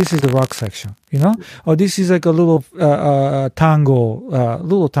 Oh, this is the rock section, or this is like a little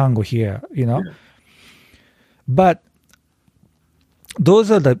tango here, but those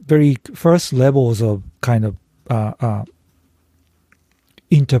are the very first levels of kind of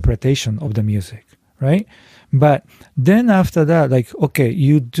interpretation of the music, right? But then after that, like, okay,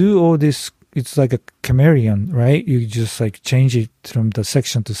 you do all this, it's like a chameleon, right? You just like change it from the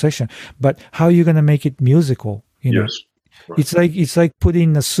section to section, but how are you going to make it musical, Yes. Right. It's like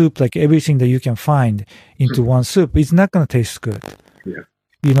putting a soup, like everything that you can find into one soup. It's not going to taste good. Yeah.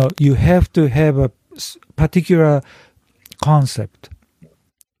 You have to have a particular concept.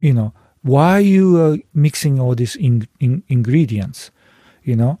 Why you are mixing all these ingredients,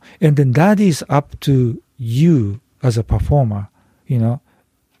 and then that is up to you as a performer.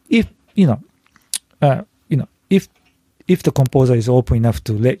 If if the composer is open enough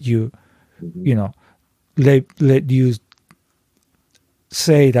to let you, let you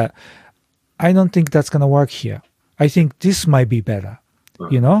say that, I don't think that's going to work here. I think this might be better.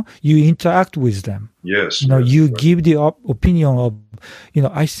 You interact with them. Yes. You give the opinion of,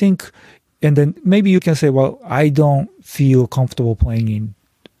 I think, and then maybe you can say, well, I don't feel comfortable playing in,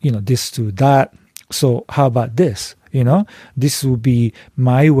 this to that. So how about this? This would be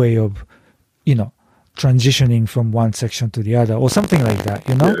my way of, transitioning from one section to the other, or something like that.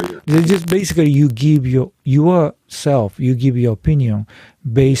 Just basically you give yourself, you give your opinion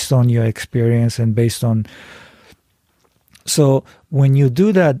based on your experience and based on. So when you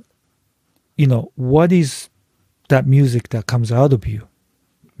do that, what is that music that comes out of you?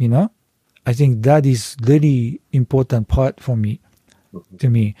 I think that is really important part for me. To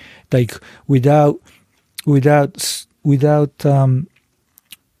me, like without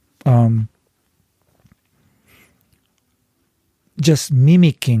just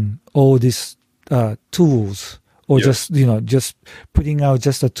mimicking all these tools, or just putting out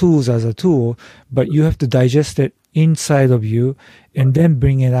just the tools as a tool, but you have to digest it inside of you and then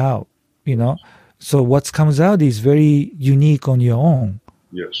bring it out. So what comes out is very unique on your own.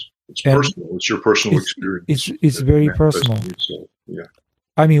 Yes, it's personal. It's your personal experience. It's very personal. Yeah.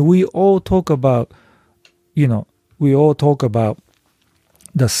 I mean, we all talk about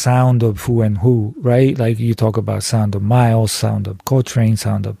the sound of who and who, right? Like you talk about sound of Miles, sound of Coltrane,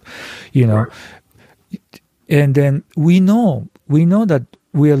 sound of, Right. And then we know that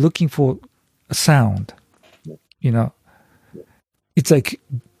we are looking for a sound. It's like,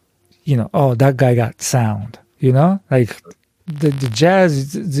 oh, that guy got sound. Like the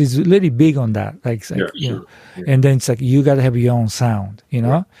jazz is really big on that. Like Sure. And then it's like you got to have your own sound.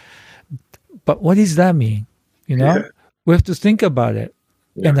 Right. But what does that mean? Yeah. We have to think about it.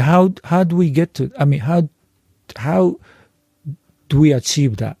 Yeah. And how do we get to? I mean, how do we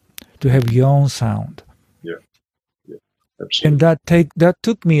achieve that? To have your own sound. Yeah. Absolutely. And that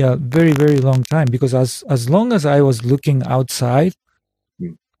took me a very, very long time, because as long as I was looking outside,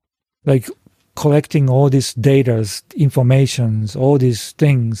 like collecting all these datas, informations, all these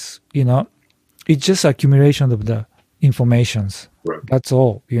things, it's just accumulation of the informations. Right. That's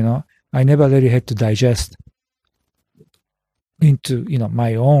all. I never really had to digest into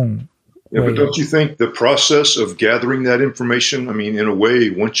my own. Yeah, but don't you think the process of gathering that information, I mean, in a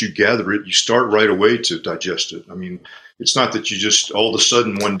way, once you gather it, you start right away to digest it. I mean, it's not that you just all of a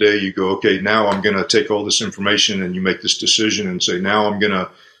sudden one day you go, okay, now I'm going to take all this information, and you make this decision and say, now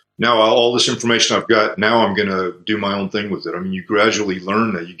all this information I've got, now I'm going to do my own thing with it. I mean, you gradually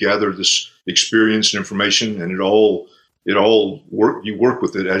learn that. You gather this experience and information, and you work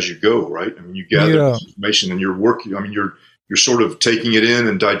with it as you go, right? I mean, you gather this information and you're sort of taking it in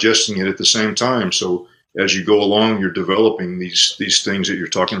and digesting it at the same time. So as you go along, you're developing these things that you're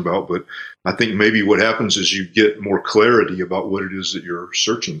talking about. But I think maybe what happens is you get more clarity about what it is that you're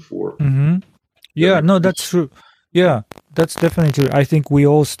searching for. Mm-hmm. Yeah, no, that's true. Yeah, that's definitely true. I think we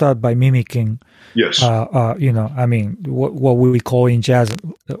all start by mimicking. Yes. I mean, what we call in jazz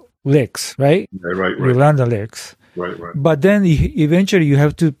licks, right? Right. We learn the licks. Right. But then eventually you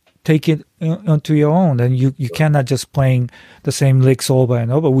have to take it onto your own, and you cannot just playing the same licks over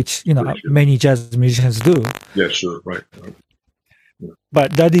and over, which many jazz musicians do. Yeah, sure, right. Yeah.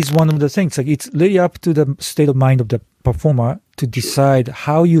 But that is one of the things. Like it's really up to the state of mind of the performer to decide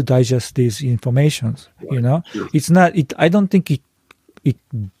how you digest these informations. Right. Sure. It's not. I don't think it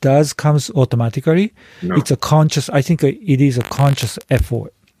does comes automatically. No. It's a conscious. I think it is a conscious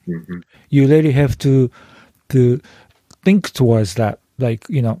effort. Mm-hmm. You really have to think towards that. Like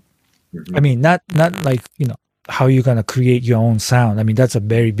Mm-hmm. I mean, not like, how you're going to create your own sound. I mean, that's a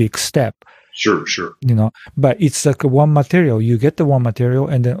very big step. Sure. But it's like one material. You get the one material,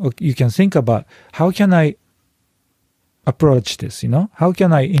 and then you can think about how can I approach this? How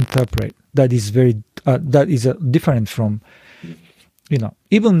can I interpret that is different from,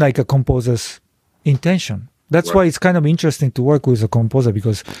 even like a composer's intention. That's why it's kind of interesting to work with a composer,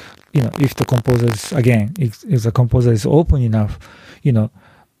 because, if the composer is, again, if the composer is open enough,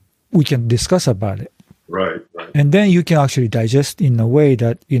 we can discuss about it. Right. And then you can actually digest in a way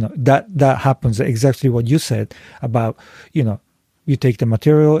that, that happens exactly what you said about, you take the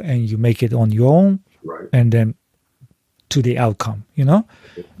material and you make it on your own, right, and then to the outcome,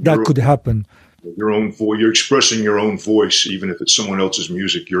 that could happen. Your own voice. You're expressing your own voice, even if it's someone else's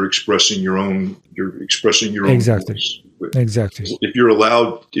music. You're expressing your own. Exactly. Voice. Exactly. If you're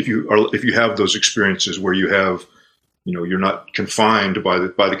allowed, if you have those experiences where you have, you're not confined by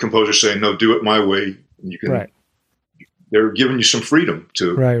the composer saying, no, do it my way. You can. Right. They're giving you some freedom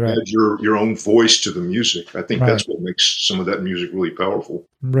to right. add your own voice to the music. I think that's what makes some of that music really powerful.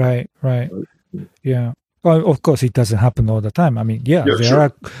 Right. Yeah. Well, of course, it doesn't happen all the time. I mean,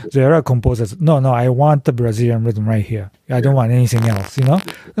 there are composers. No, I want the Brazilian rhythm right here. I don't want anything else.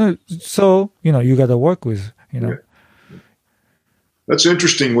 So you got to work with. Yeah. That's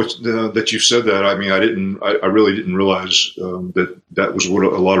interesting. That you've said that. I mean, I really didn't realize that was a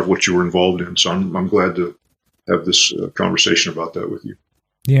lot of what you were involved in. So I'm glad to have this conversation about that with you.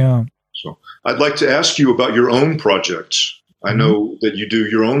 Yeah. So I'd like to ask you about your own projects. I know that you do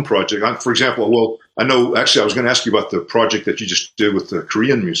your own project. For example, I know, actually, I was going to ask you about the project that you just did with the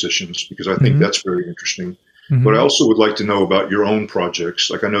Korean musicians, because I think that's very interesting. But I also would like to know about your own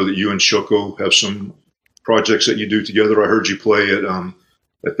projects. Like, I know that you and Shoko have some projects that you do together. I heard you play at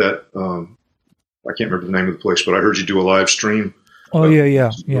that, I can't remember the name of the place, but I heard you do a live stream. Oh,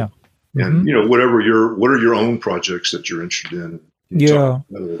 yeah. And, what are your own projects that you're interested in? Yeah.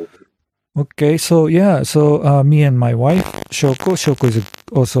 Okay, so me and my wife, Shoko is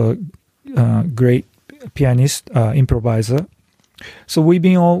also a great pianist, improviser. So we've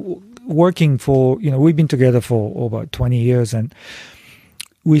been all working we've been together for over 20 years, and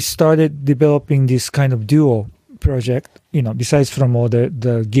we started developing this kind of duo project, besides from all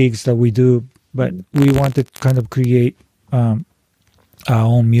the gigs that we do, but we wanted to kind of create our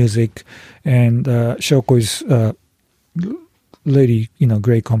own music, and Shoko is lady,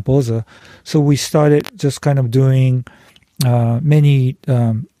 great composer. So we started just kind of doing many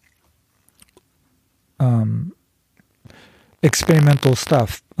experimental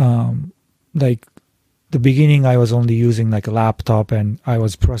stuff. Like the beginning, I was only using like a laptop, and I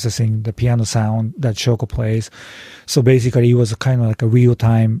was processing the piano sound that Shoko plays. So basically, it was kind of like a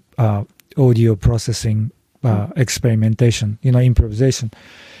real-time audio processing experimentation, improvisation.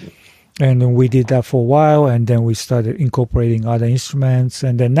 And we did that for a while, and then we started incorporating other instruments.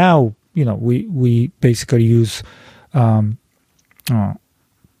 And then now, we basically use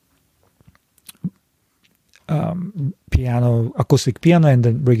piano, acoustic piano, and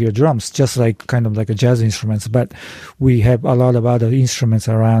then regular drums, just like kind of like a jazz instruments. But we have a lot of other instruments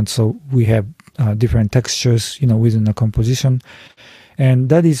around, so we have different textures, within the composition. And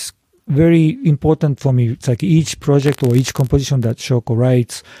that is very important for me. It's like each project or each composition that Shoko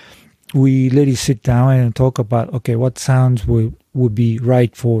writes, we really sit down and talk about, okay, what sounds would be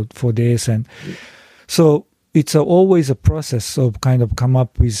right for this. And so it's always a process of kind of come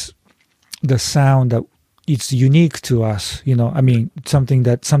up with the sound that it's unique to us. I mean, something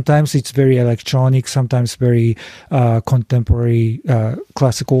that sometimes it's very electronic, sometimes very contemporary,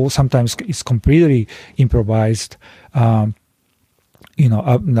 classical, sometimes it's completely improvised, like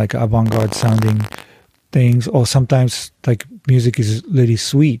avant-garde sounding things, or sometimes like music is really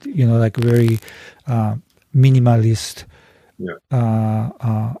sweet, like very minimalist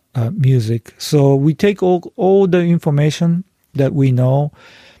music. So we take all the information that we know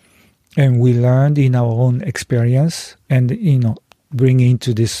and we learned in our own experience, and bring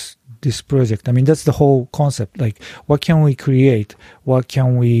into this project. I mean, that's the whole concept. Like, what can we create? What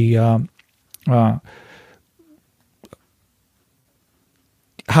can we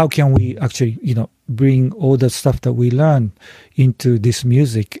how can we actually, bring all the stuff that we learn into this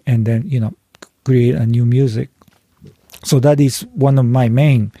music, and then, create a new music. So that is one of my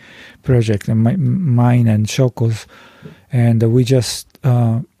main projects, and mine and Shoko's. And we just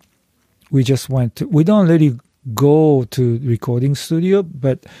went we don't really go to recording studio,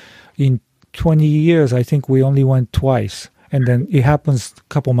 but in 20 years, I think we only went twice. And then it happens a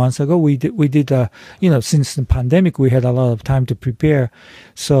couple months ago. We did since the pandemic, we had a lot of time to prepare.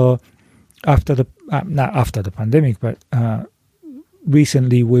 So after not after the pandemic, but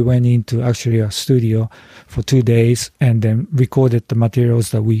recently we went into actually a studio for 2 days and then recorded the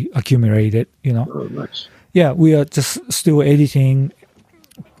materials that we accumulated. Oh, nice. Yeah, we are just still editing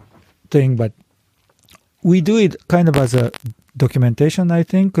thing, but we do it kind of as a documentation, I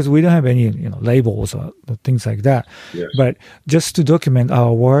think, because we don't have any labels or things like that. Yes. But just to document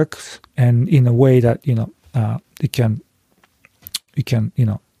our works and in a way that it can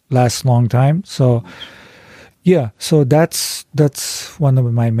last long time. So so that's one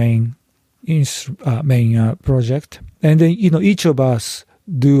of my main project. And then each of us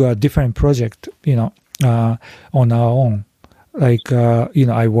do a different project on our own. Like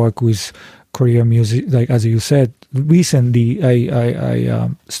I work with Korean music, like as you said. Recently I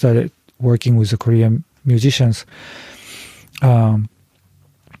started working with the Korean musicians.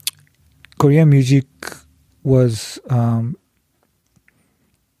 Korean music was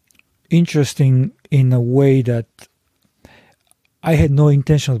interesting in a way that I had no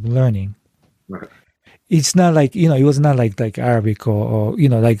intention of learning. Right. It's not like it was not like Arabic or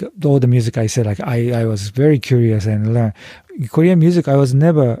like all the music I said. Like I was very curious and learned Korean music. I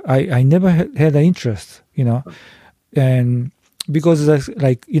never had an interest, and because that's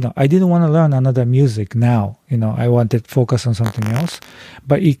like I didn't want to learn another music. Now I wanted to focus on something else,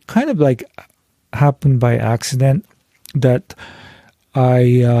 but it kind of like happened by accident that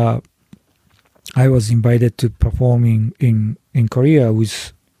I was invited to performing in Korea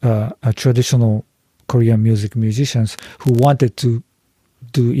with a traditional Korean musicians who wanted to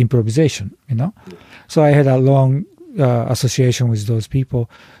do improvisation, So I had a long association with those people.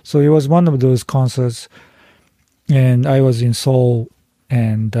 So it was one of those concerts, and I was in Seoul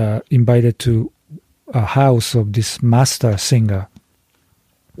and invited to a house of this master singer.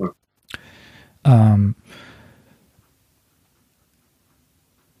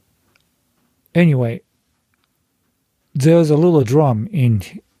 Anyway, there was a little drum in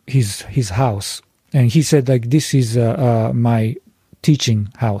his house. And he said, like, this is my teaching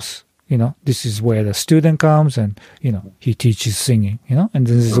house. This is where the student comes and, he teaches singing, and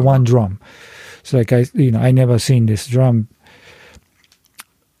there's one drum. So like, I never seen this drum.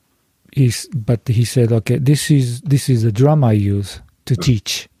 But he said, okay, this is the drum I use to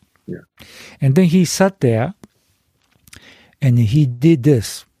teach. Yeah. And then he sat there and he did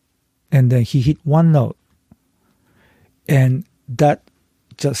this. And then he hit one note. And that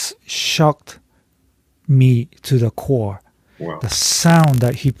just shocked me to the core. Wow. The sound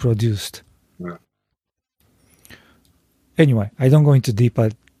that he produced. Yeah. Anyway, I don't go into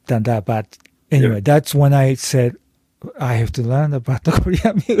deeper than that, but anyway, that's when I said I have to learn about the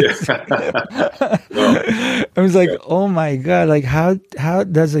Korean music. I was like, oh my God, like how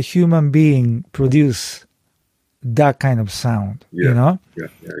does a human being produce that kind of sound? Yeah.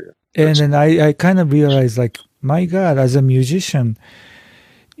 And then I kind of realized, like, my God, as a musician,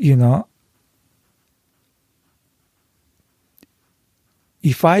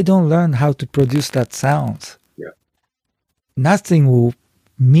 if I don't learn how to produce that sound, nothing will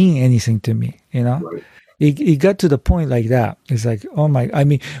mean anything to me, Right. It got to the point like that. It's like, oh my, I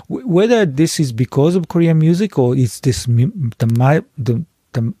mean, whether this is because of Korean music or it's this the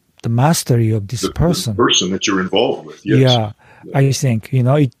mastery of this person. The person that you're involved with. Yes. Yeah. I think,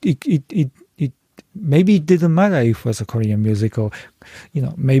 it maybe it didn't matter if it was a Korean music or,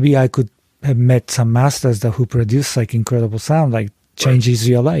 maybe I could have met some masters who produce like incredible sound, like changes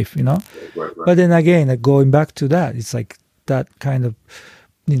your life, Right. But then again, like, going back to that, it's like that kind of,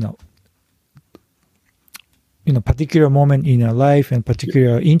 particular moment in your life and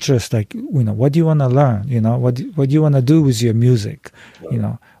particular interest, like, what do you want to learn? What do you want to do with your music?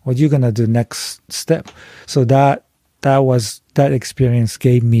 Right. What you going to do next step? So that experience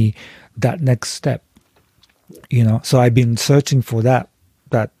gave me that next step, so I've been searching for that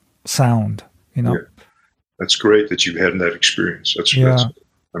sound, Yeah. That's great that you had that experience.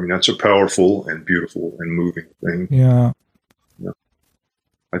 That's a powerful and beautiful and moving thing. Yeah.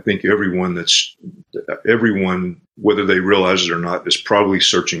 I think everyone, whether they realize it or not, is probably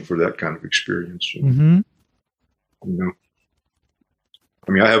searching for that kind of experience. Mm-hmm.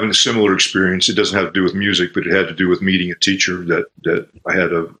 I have a similar experience. It doesn't have to do with music, but it had to do with meeting a teacher that I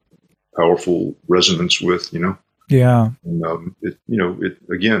had a powerful resonance with. Yeah. And,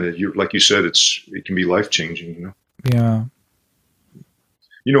 like you said, it can be life changing. Yeah.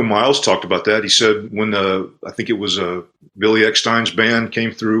 Miles talked about that. He said when I think it was Billy Eckstein's band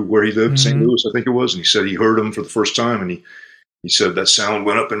came through where he lived, St. Louis, I think it was, and he said he heard them for the first time, and he said that sound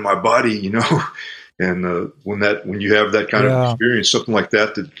went up in my body, And when you have that kind of experience, something like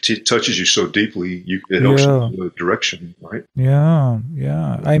that touches you so deeply, it helps you in the direction, right? Yeah.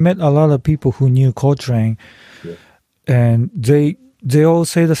 I met a lot of people who knew Coltrane, and they all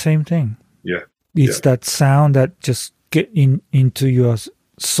say the same thing. Yeah, it's that sound that just get into your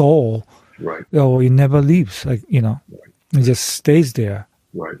soul, right? Or it never leaves, like it just stays there,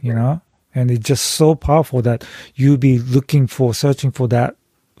 right? You know. And it's just so powerful that you be searching for that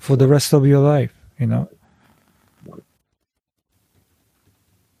for the rest of your life, Yeah,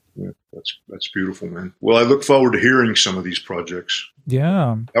 that's beautiful, man. Well, I look forward to hearing some of these projects.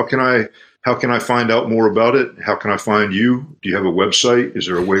 Yeah. How can I find out more about it? How can I find you? Do you have a website? Is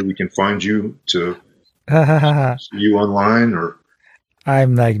there a way we can find you to see you online, or?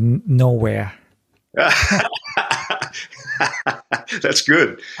 I'm like nowhere. That's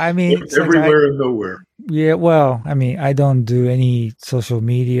good. I mean, everywhere and nowhere. Yeah, well, I mean, I don't do any social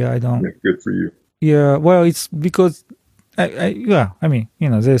media. I don't. Yeah, good for you. Yeah, well, it's because I mean,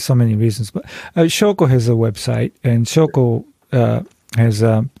 there's so many reasons. But Shoko has a website, and Shoko has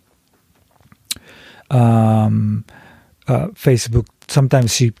Facebook.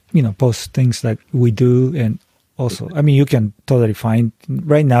 Sometimes she, posts things that we do, and also, I mean, you can totally find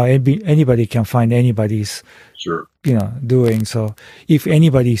right now. Anybody can find anybody's, sure, doing. So if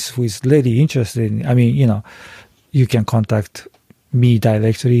anybody who is really interested, I mean, you can contact me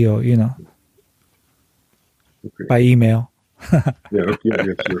directly, or okay, by email. Yeah,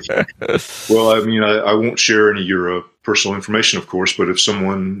 sure. Well, I mean, I won't share any of your personal information, of course, but if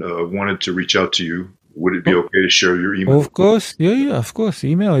someone wanted to reach out to you, would it be okay to share your email? Of course. Yeah, of course.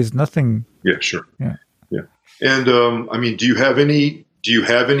 Email is nothing. Yeah, sure. Yeah. And I mean, do you have any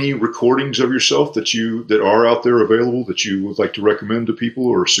recordings of yourself that are out there available that you would like to recommend to people,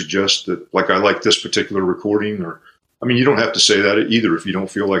 or suggest that, like, I like this particular recording? Or, I mean, you don't have to say that either if you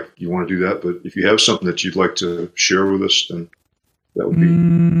don't feel like you want to do that, but if you have something that you'd like to share with us, then that would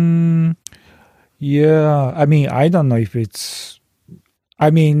be. Yeah, I mean, I don't know if it's,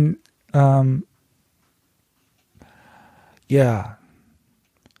 yeah.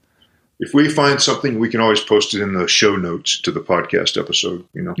 If we find something, we can always post it in the show notes to the podcast episode.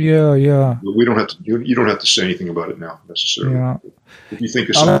 Yeah. But we don't have to. You don't have to say anything about it now necessarily. Yeah. If you think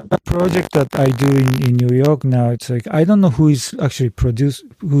of something, a project that I do in New York now, it's like I don't know who is actually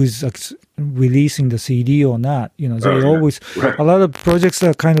releasing the CD or not. They always a lot of projects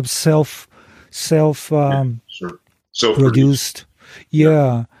are kind of self produced.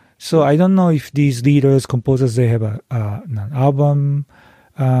 Yeah. So I don't know if these leaders, composers, they have an album.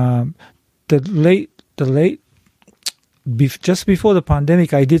 Just before the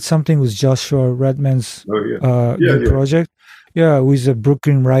pandemic, I did something with Joshua Redman's new project. Yeah, with a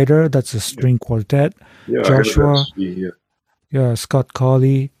Brooklyn writer. That's a string quartet. Yeah, Joshua. Scott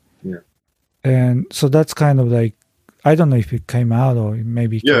Colley. Yeah. And so that's kind of like, I don't know if it came out or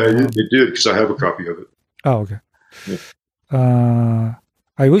maybe. It did, because I have a copy of it. Oh, okay. Yeah.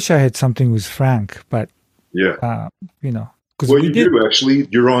 I wish I had something with Frank, but well, you do actually.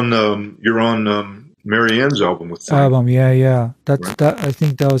 You're on Marianne's album with Frank. Yeah. That. I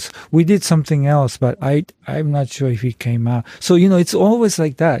think that was. We did something else, but I'm not sure if it came out. So it's always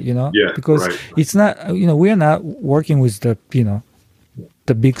like that, because it's not. We are not working with the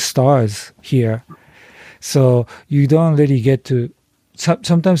the big stars here, so you don't really get to.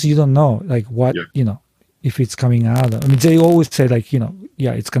 Sometimes you don't know like what if it's coming out. I mean, they always say like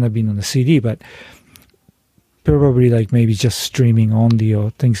it's gonna be on the CD, but probably like maybe just streaming only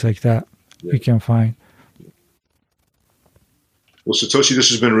or things like that you can find. Well, Satoshi,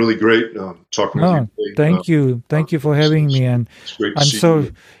 this has been really great talking with you. Thank you for having me. And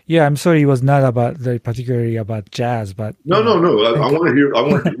I'm sorry it was not particularly about jazz, but no. I want to hear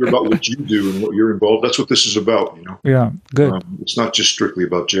about what you do and what you're involved. That's what this is about, Yeah, good. It's not just strictly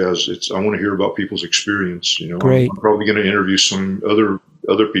about jazz. I want to hear about people's experience. Great. I'm probably going to interview some other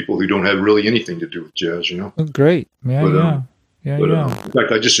people who don't have really anything to do with jazz. Great. Yeah. In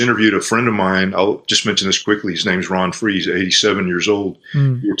fact, I just interviewed a friend of mine. I'll just mention this quickly. His name's Ron Free. He's 87 years old.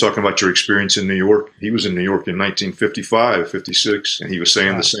 You were talking about your experience in New York. He was in New York in 1955, 56, and he was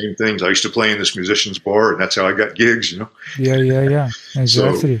saying the same things. I used to play in this musician's bar, and that's how I got gigs, Yeah.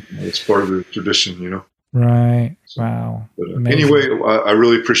 Exactly. So it's part of the tradition, Right. Wow. But, anyway, I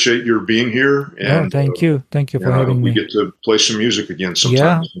really appreciate your being here. And thank you. Thank you for having me. We get to play some music again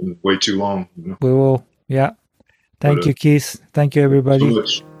sometime. It's been way too long. We will. Yeah. Thank you, Keith. Thank you, everybody.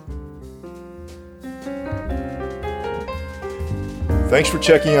 Thanks for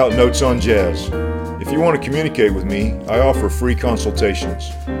checking out Notes on Jazz. If you want to communicate with me, I offer free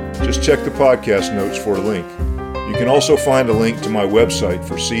consultations. Just check the podcast notes for a link. You can also find a link to my website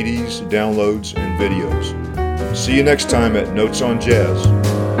for CDs, downloads, and videos. See you next time at Notes on Jazz.